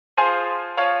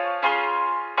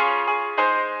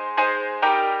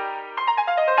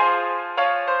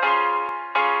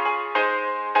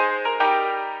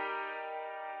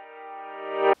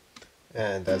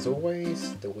And as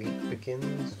always, the week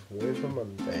begins with a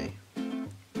Monday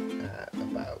at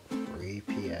about 3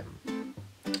 PM.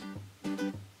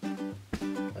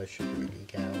 I should really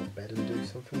get out of bed and do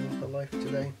something with my life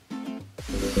today.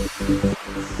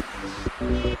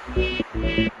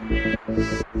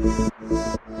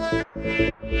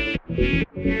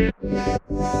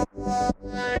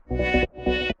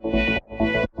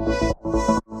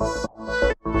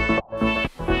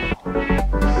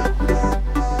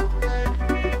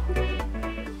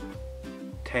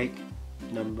 Take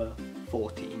number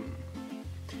 14.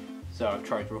 So I've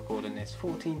tried recording this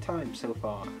 14 times so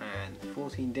far, and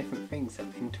 14 different things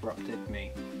have interrupted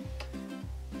me.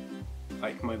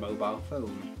 Like my mobile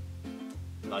phone,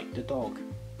 like the dog.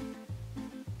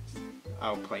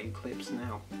 I'll play clips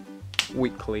now.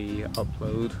 Weekly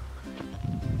upload.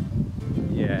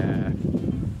 Yeah,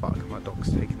 fuck, my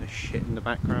dog's taking a shit in the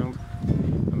background.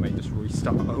 I may just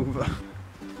restart over.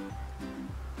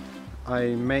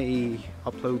 I may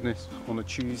upload this on a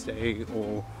Tuesday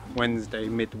or Wednesday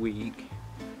midweek.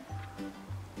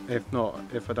 If not,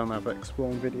 if I don't have an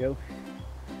exploring video.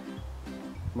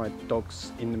 My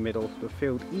dog's in the middle of the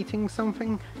field eating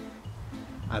something,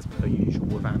 as per usual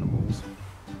with animals.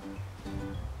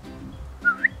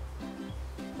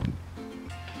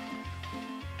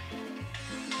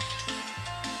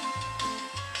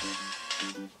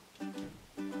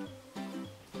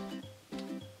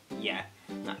 Yeah,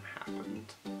 that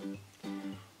happened.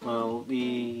 Well,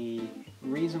 the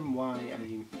reason why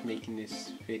I'm making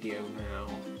this video now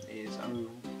is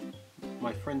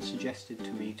my friend suggested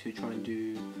to me to try and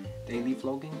do daily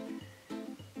vlogging,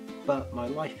 but my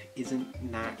life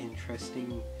isn't that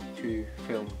interesting to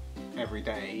film every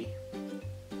day.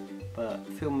 But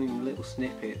filming little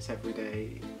snippets every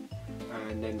day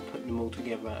and then putting them all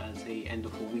together as a end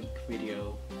of a week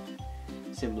video,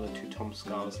 similar to Tom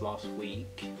Scar's last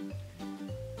week.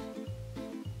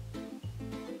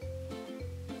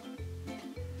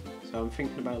 So I'm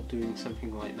thinking about doing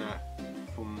something like that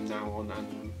from now on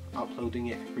and uploading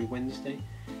it every Wednesday,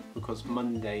 because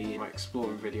Monday my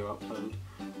exploring video upload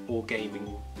or gaming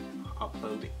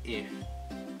upload if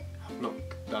I've not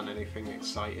done anything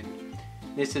exciting.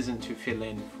 This isn't to fill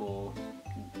in for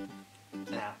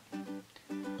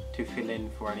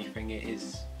anything, it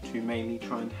is to mainly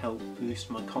try and help boost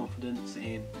my confidence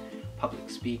in public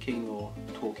speaking or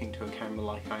talking to a camera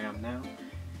like I am now,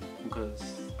 because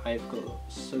I've got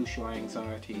social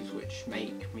anxieties which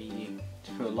make me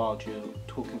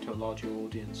talking to a larger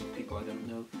audience of people I don't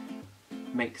know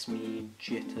makes me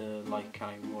jitter like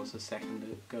I was a second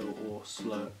ago, or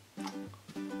slur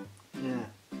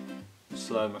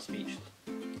my speech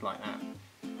like that.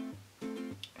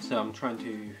 So I'm trying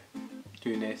to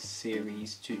do this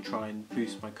series to try and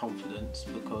boost my confidence,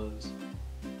 because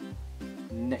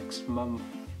next 2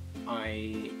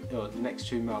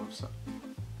 months,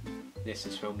 this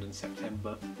is filmed in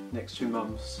September, next 2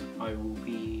 months I will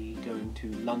be going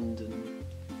to London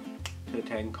to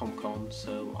attend Comic-Con,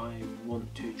 so I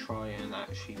want to try and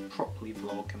actually properly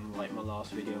vlog, and like my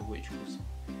last video, which was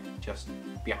just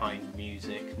behind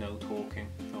music, no talking,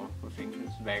 or I think it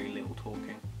was very little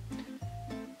talking.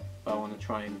 But I want to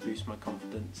try and boost my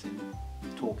confidence in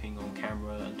talking on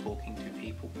camera and talking to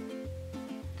people.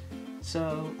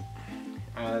 So,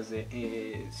 as it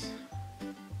is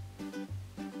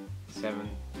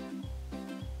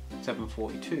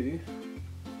 7:42,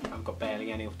 I've got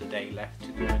barely any of the day left to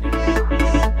do anything.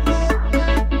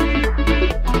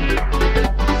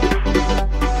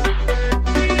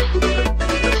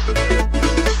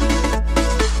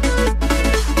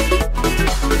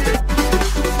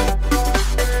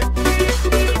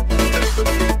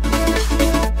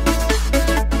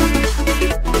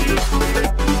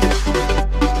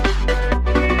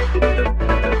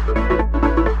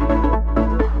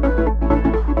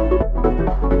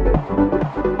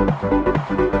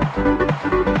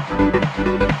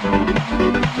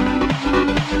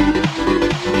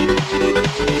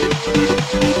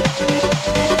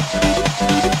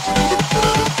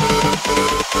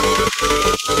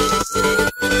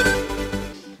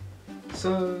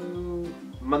 So,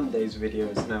 Monday's video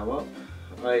is now up.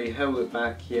 I held it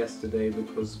back yesterday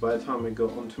because by the time I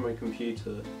got onto my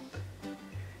computer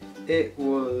it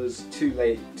was too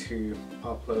late to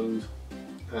upload,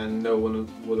 and no one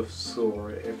would have saw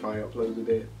it if I uploaded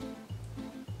it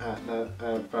at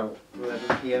about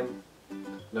 11 PM. I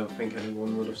don't think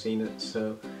anyone would have seen it,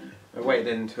 so I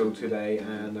waited until today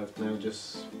and I've now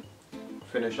just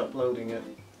finished uploading it.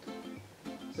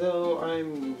 So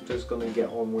I'm just going to get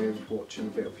on with watching a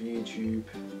bit of YouTube,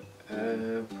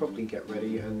 probably get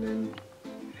ready and then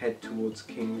head towards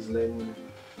King's Lynn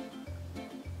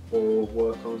or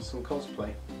work on some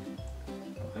cosplay.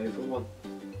 Either one.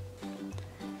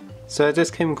 So I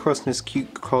just came across this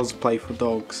cute cosplay for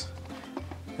dogs,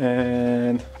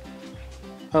 and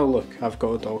oh look, I've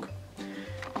got a dog.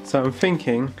 So I'm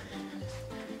thinking,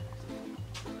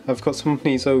 I've got some of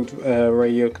these old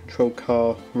radio controlled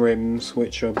car rims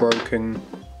which are broken,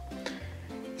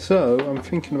 so I'm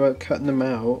thinking about cutting them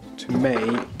out to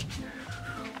make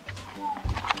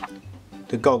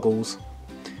the goggles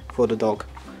for the dog.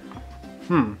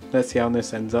 Let's see how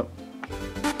this ends up.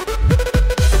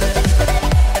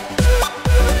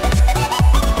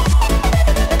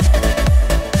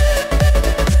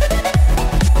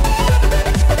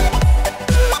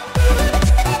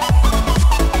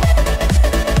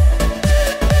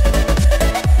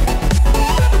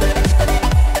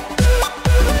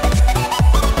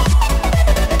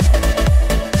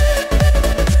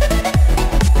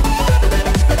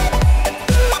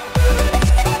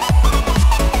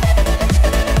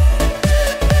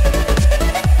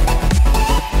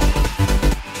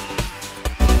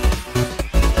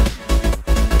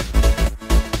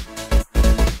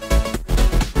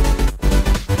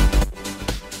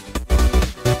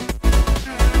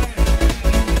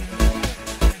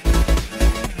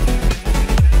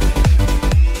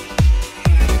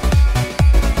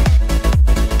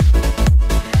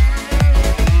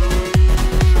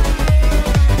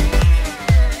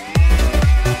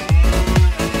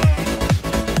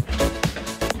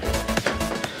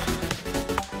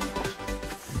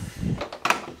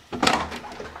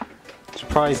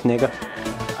 Surprise, nigga.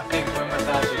 I think when my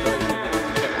dad was going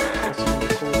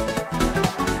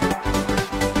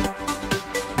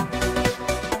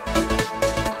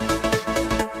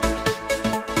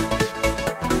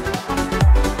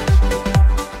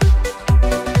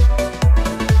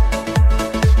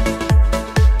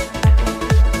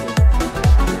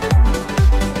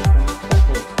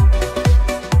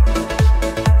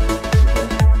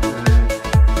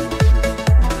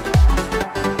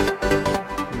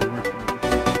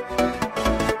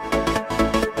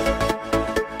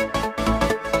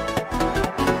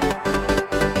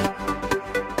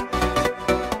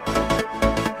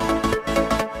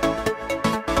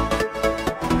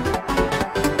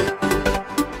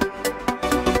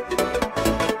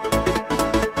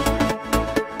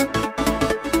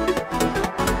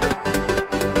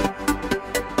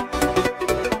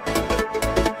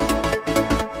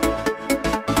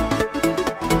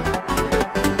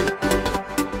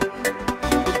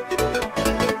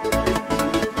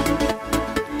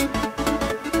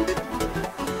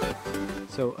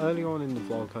So early on in the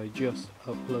vlog I just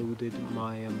uploaded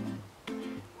my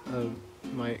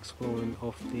my exploring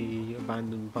of the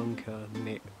abandoned bunker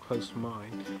near close to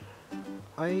mine.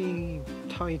 I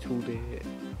titled it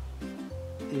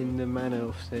in the manner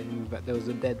of saying that there was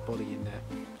a dead body in there,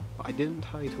 but I didn't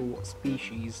title what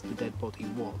species the dead body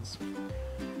was.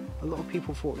 A lot of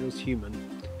people thought it was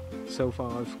human. So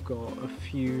far I've got a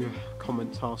few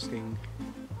comments asking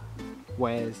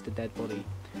where's the dead body.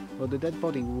 Well, the dead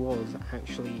body was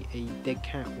actually a dead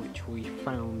cat which we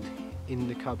found in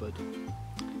the cupboard,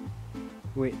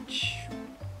 which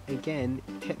again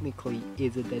technically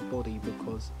is a dead body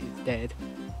because it's dead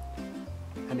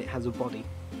and it has a body.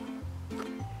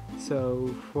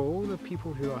 So for all the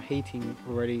people who are hating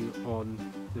already on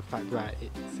the fact that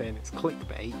it's saying it's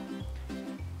clickbait,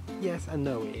 yes and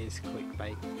no, it is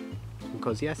clickbait,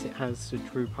 because yes, it has the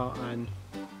true part, and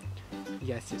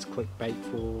yes, it's clickbait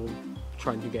for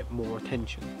trying to get more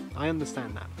attention. I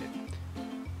understand that bit,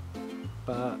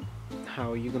 but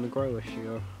how are you going to grow if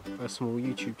you're a small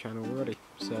YouTube channel already?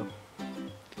 So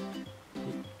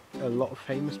a lot of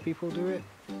famous people do it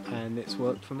and it's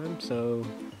worked for them, so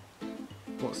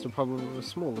what's the problem with a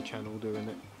smaller channel doing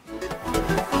it?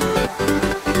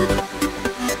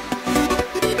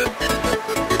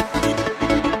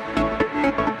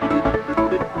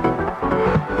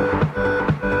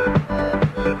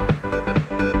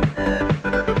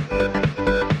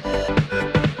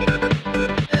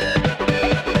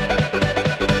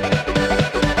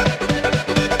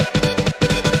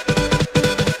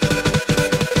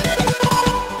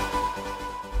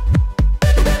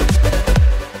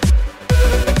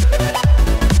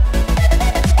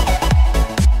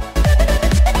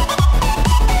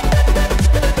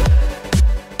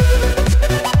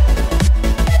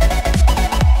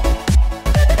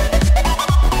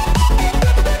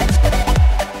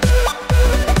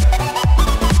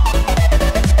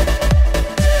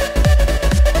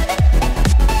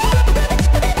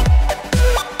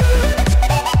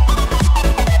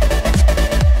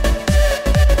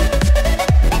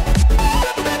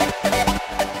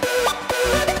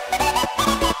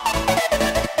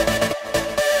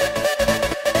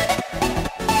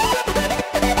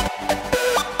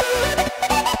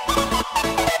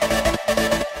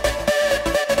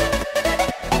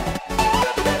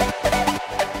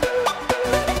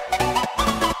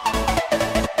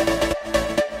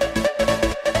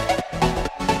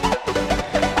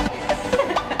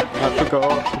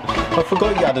 forgot. I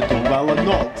forgot you had a doorbell and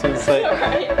not to say,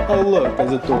 oh look,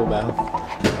 there's a doorbell.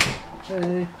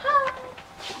 Hey.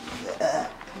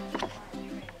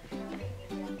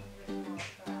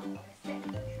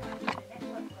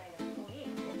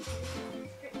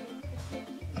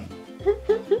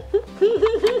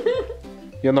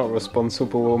 You're not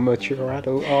responsible or mature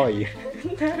adult, are you?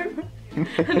 No. I'm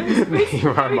supposed to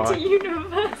go to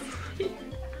university.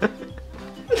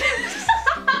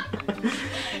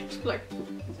 Just like...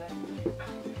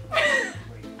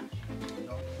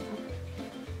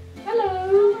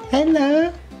 Hello.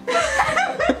 Hello.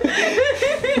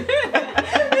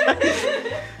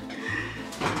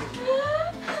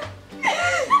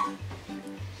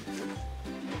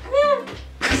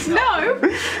 No.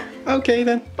 Okay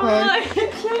then. Bye.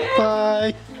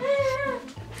 Bye.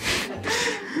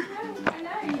 I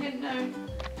know you didn't know.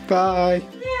 Bye.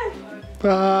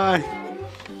 Bye.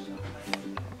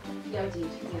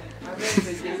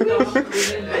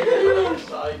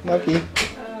 Love you.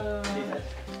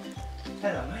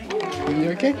 Are you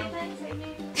okay?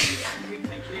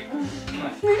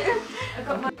 I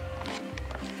got my...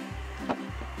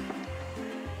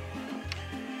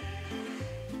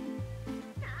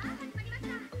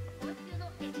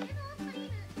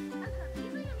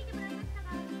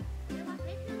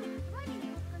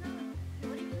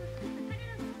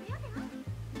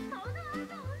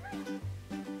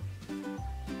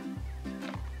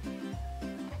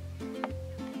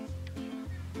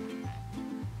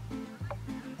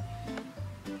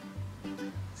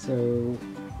 So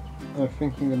I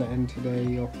think I'm going to end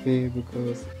today off here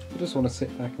because I just want to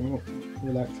sit back and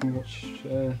relax and watch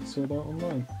Sword Art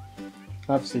Online.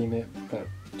 I've seen it about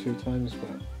 2 times,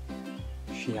 but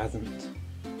she hasn't.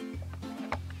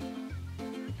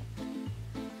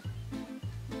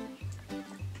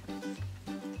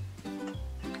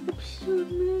 Oops.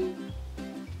 You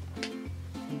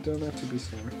don't have to be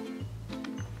sorry.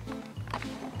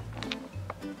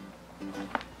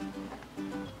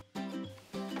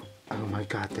 Oh my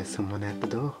god, there's someone at the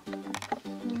door.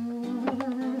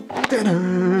 Ta-da!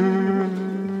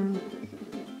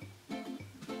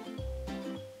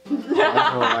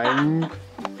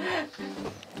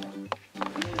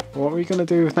 What are we gonna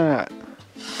do with that?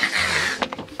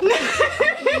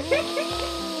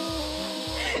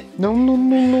 No, no,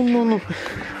 no, no, no, no.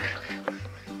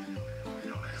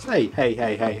 Hey, hey,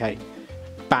 hey, hey, hey.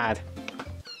 Bad.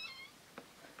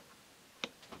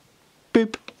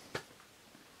 Boop.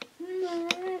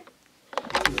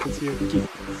 You can see over here.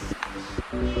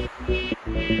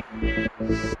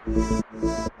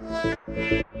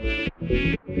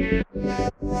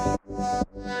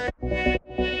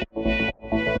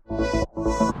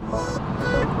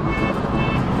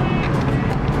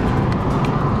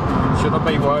 Should I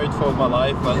be worried for my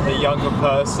life when the younger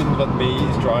person than me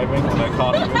is driving and I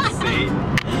can't even see?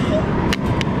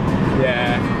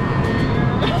 Yeah.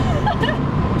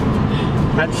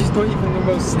 And she's not even the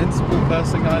most sensible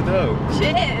person I know.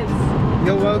 Cheers!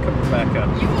 You're welcome, Rebecca.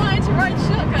 You wanted to ride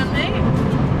shotgun, mate?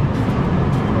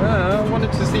 I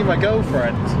wanted to see my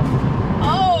girlfriend.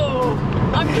 Oh!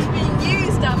 I'm just being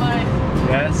used, am I?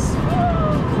 Yes.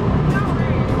 Oh,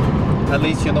 no. At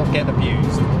least you're not getting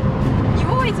abused. You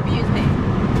always abuse me.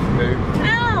 Boo.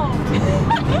 Ow!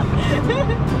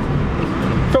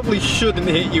 Probably shouldn't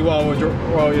hit you while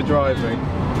you're driving.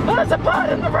 Oh, there's a bird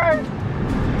in the road!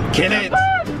 Kill it!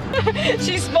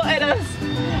 She spotted us.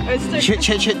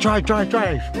 Shit, drive. Drive!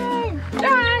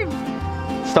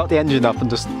 Start the engine up and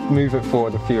just move it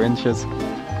forward a few inches.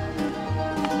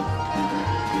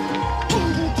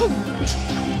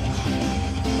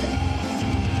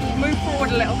 Move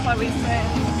forward a little, Chloe's saying.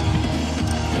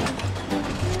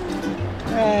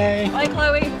 Hey! Bye,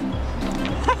 Chloe.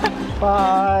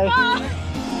 Bye! Bye.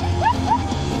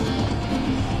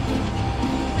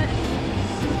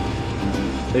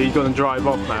 Are you going to drive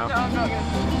off now? No, I'm not going.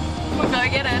 We're going to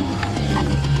get in.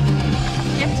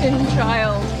 Get in,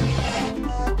 child.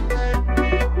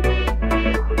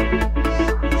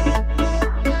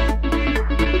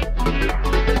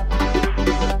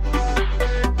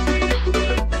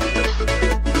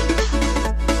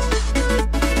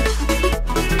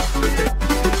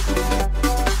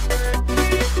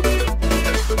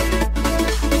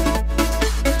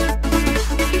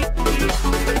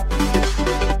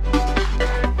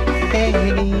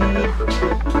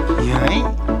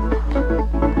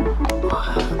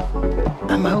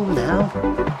 I'm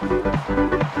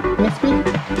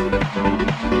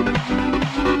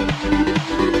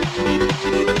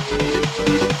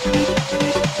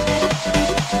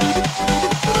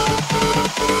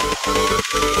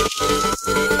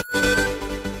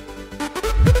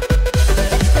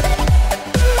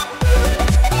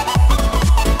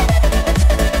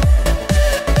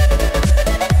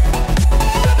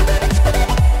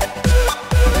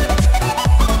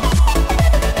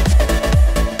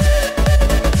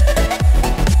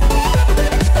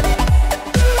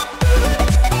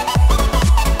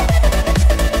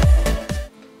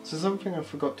I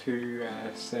forgot to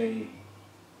say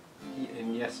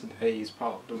in yesterday's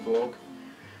part of the vlog,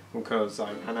 because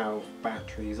I ran out of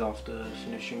batteries after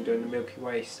finishing doing the Milky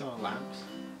Way star lapse.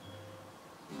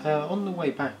 On the way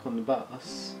back on the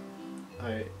bus,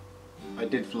 I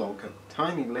did vlog a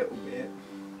tiny little bit.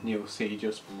 You'll see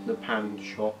just the pan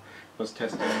shot. I was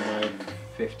testing my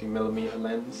 50mm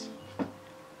lens.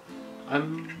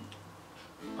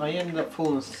 I ended up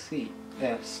falling asleep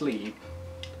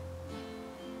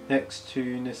next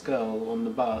to this girl on the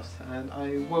bus, and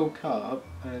I woke up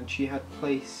and she had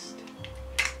placed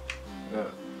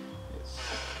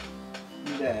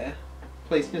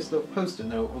placed this little post-it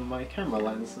note on my camera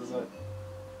lens. I was like,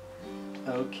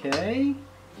 okay.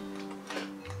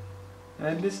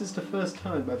 And this is the first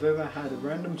time I've ever had a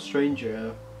random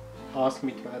stranger ask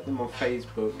me to add them on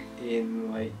Facebook in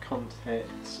like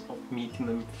context of meeting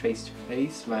them face to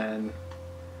face than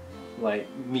like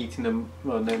meeting them,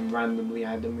 well, then randomly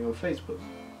adding me on Facebook.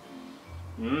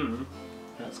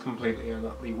 That's completely and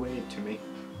utterly weird to me.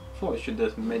 Thought I should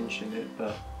just mention it,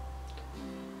 but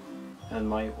and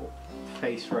my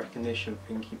face recognition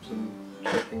thing keeps on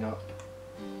tripping up.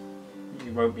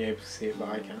 You won't be able to see it, but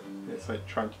I can. It's like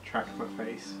trying to track my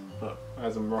face, but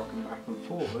as I'm rocking back and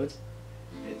forward,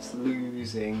 it's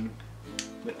losing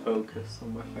the focus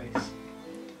on my face.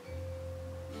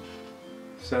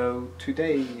 So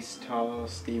today's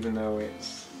task, even though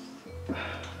it's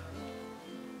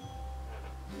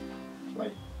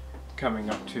like coming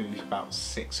up to about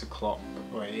 6 o'clock,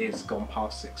 or it is gone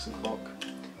past 6 o'clock,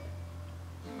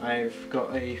 I've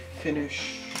got to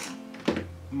finish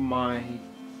my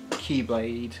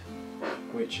keyblade,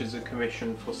 which is a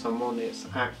commission for someone. It's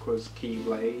Aqua's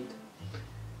keyblade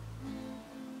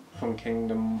from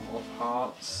Kingdom of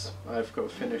Hearts. I've got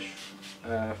to finish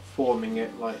forming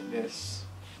it like this,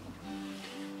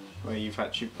 where you've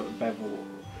actually put a bevel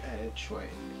edge, where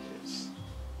it's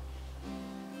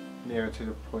nearer to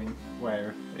the point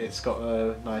where it's got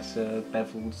a nicer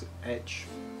beveled edge.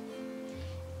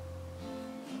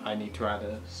 I need to add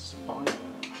a spine.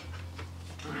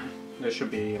 There should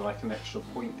be like an extra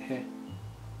point here.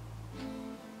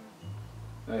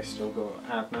 I still got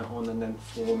to add that on and then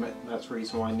form it. That's the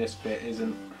reason why this bit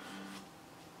isn't,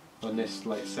 on this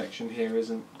like section here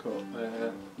isn't got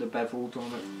the beveled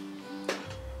on it.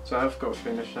 So I've got to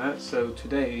finish that. So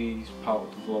today's part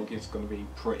of the vlog is going to be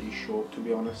pretty short, to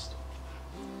be honest.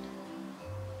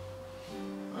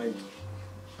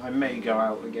 I may go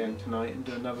out again tonight and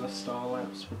do another star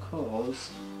lapse, because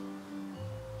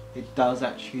it does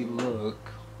actually look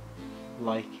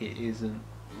like it isn't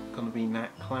going to be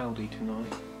that cloudy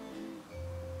tonight.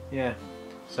 Yeah,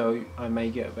 so I may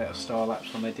get a better star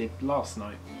lapse than I did last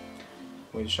night,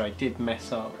 which I did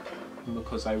mess up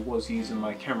because I was using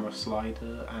my camera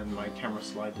slider and my camera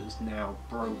slider is now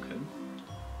broken.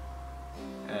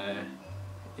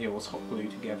 It was hot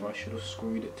glued together. I should have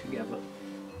screwed it together.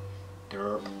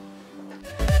 Derp.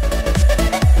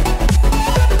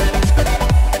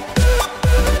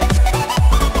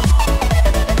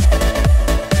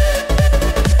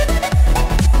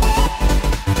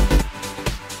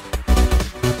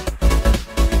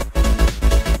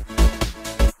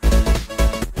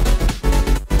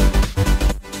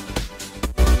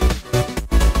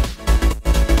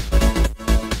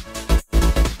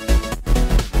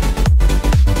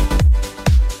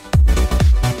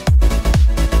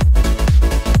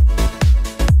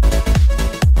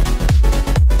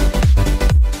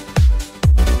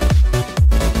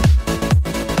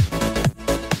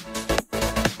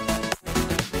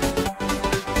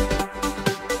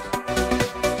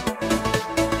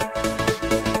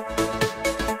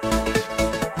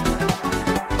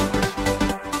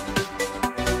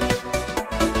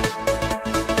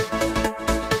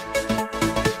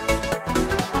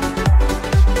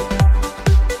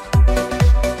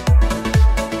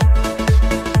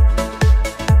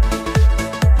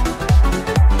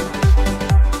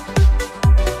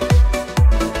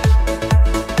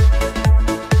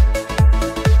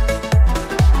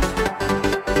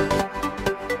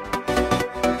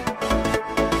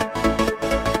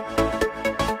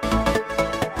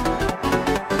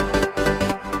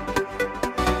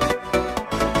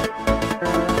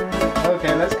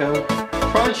 Let's go.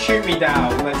 Try and shoot me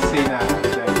down. Let's see now.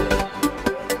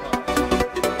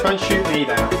 Try and shoot me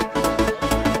down.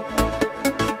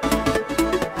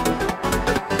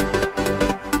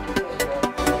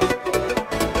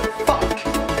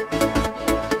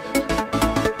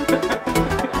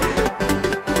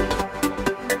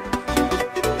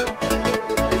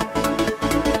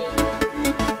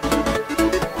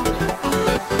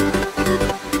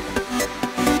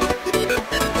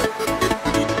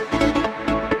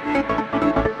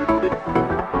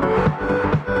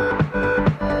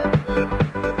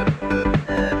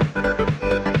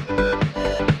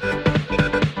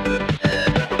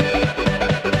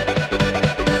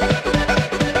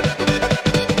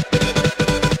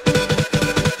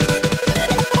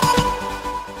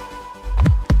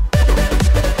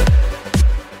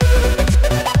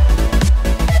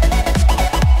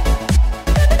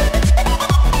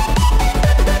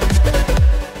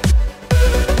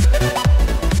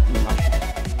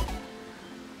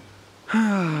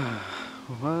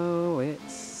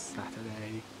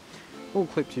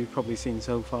 clips you've probably seen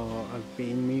so far have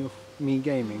been me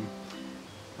gaming.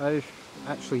 I've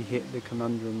actually hit the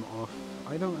conundrum of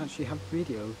I don't actually have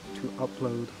video to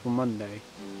upload for Monday.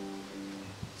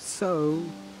 So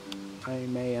I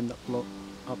may end up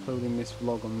uploading this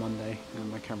vlog on Monday,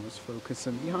 and my camera's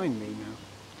focusing behind me now.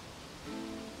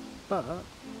 But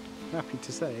happy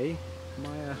to say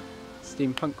my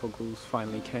steampunk goggles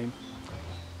finally came,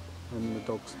 and the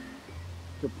dog's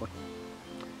good boy.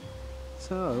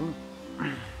 So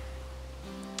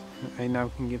I now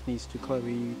can give these to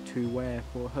Chloe to wear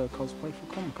for her cosplay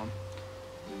for Comic Con,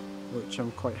 which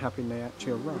I'm quite happy they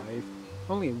actually arrived.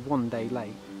 Only 1 day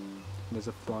late. There's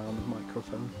a fly on the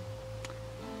microphone.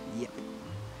 Yep.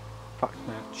 Fuck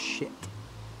that shit.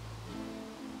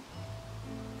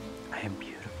 I am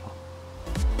beautiful.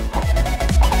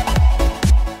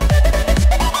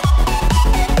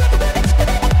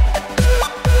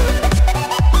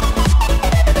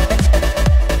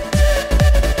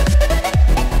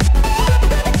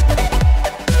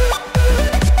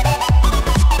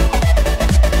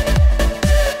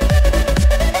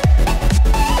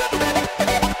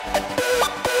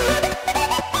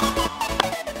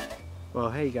 Well,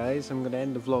 hey guys, I'm going to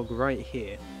end the vlog right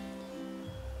here.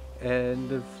 And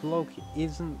the vlog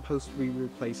isn't supposed to be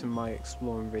replacing my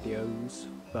exploring videos,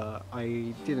 but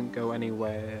I didn't go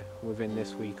anywhere within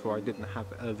this week, or I didn't have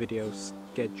a video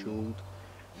scheduled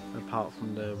apart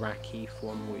from the Raki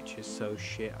one, which is so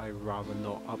shit I'd rather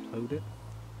not upload it.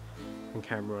 The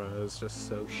camera is just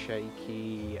so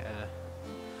shaky.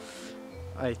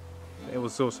 It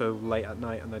was also late at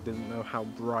night and I didn't know how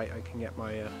bright I can get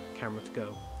my camera to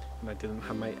go. And I didn't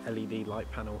have my LED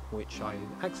light panel, which I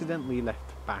accidentally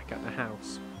left back at the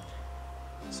house.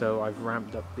 So I've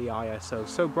ramped up the ISO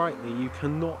so brightly you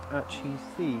cannot actually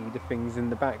see the things in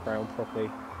the background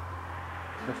properly.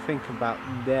 I think about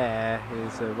there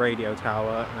is a radio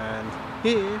tower, and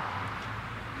here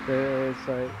there's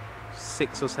like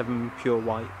 6 or 7 pure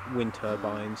white wind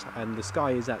turbines, and the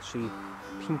sky is actually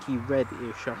pinky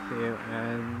red-ish up here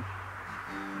and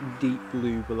deep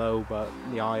blue below, but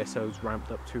the ISO's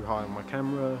ramped up too high on my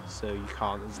camera, so you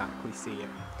can't exactly see it.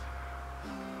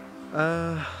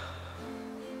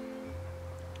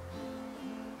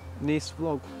 This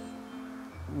vlog,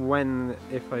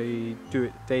 if I do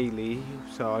it daily,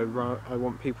 so I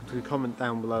want people to comment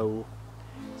down below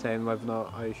saying whether or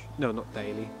not not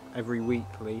daily, every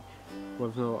weekly,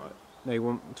 whether or not they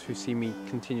want to see me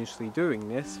continuously doing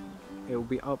this. It will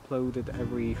be uploaded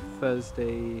every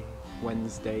Thursday,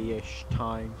 Wednesday-ish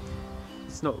time.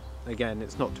 It's not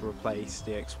to replace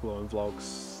the exploring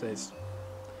vlogs.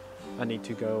 I need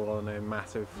to go on a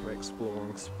massive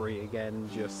exploring spree again,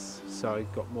 just so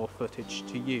I've got more footage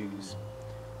to use.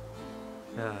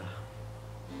 And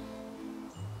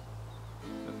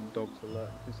the dog's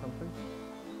alert to something.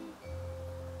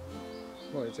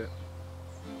 What is it?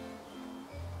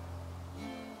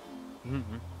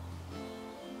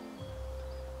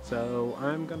 So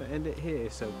I'm gonna end it here,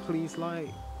 so please like,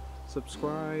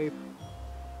 subscribe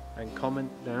and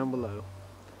comment down below.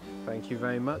 Thank you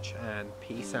very much and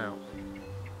peace out.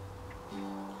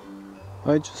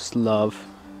 I just love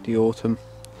the autumn.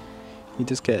 You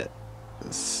just get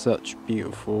such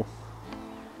beautiful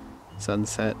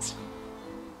sunsets.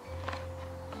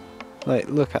 Like,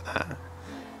 look at that.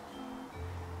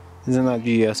 Isn't that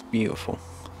just beautiful?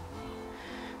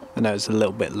 I know it's a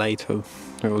little bit later,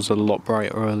 it was a lot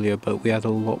brighter earlier, but we had a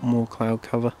lot more cloud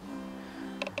cover.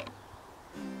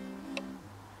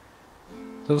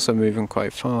 It's also moving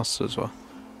quite fast as well.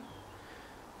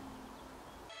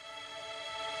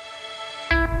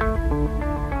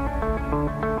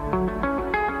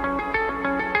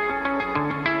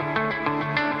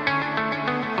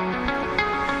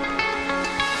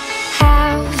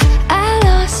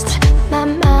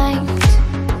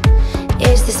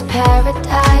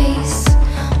 Paradise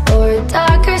or a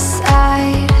darker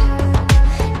side,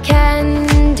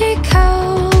 candy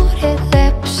coated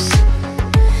lips,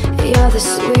 you're the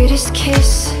sweetest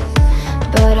kiss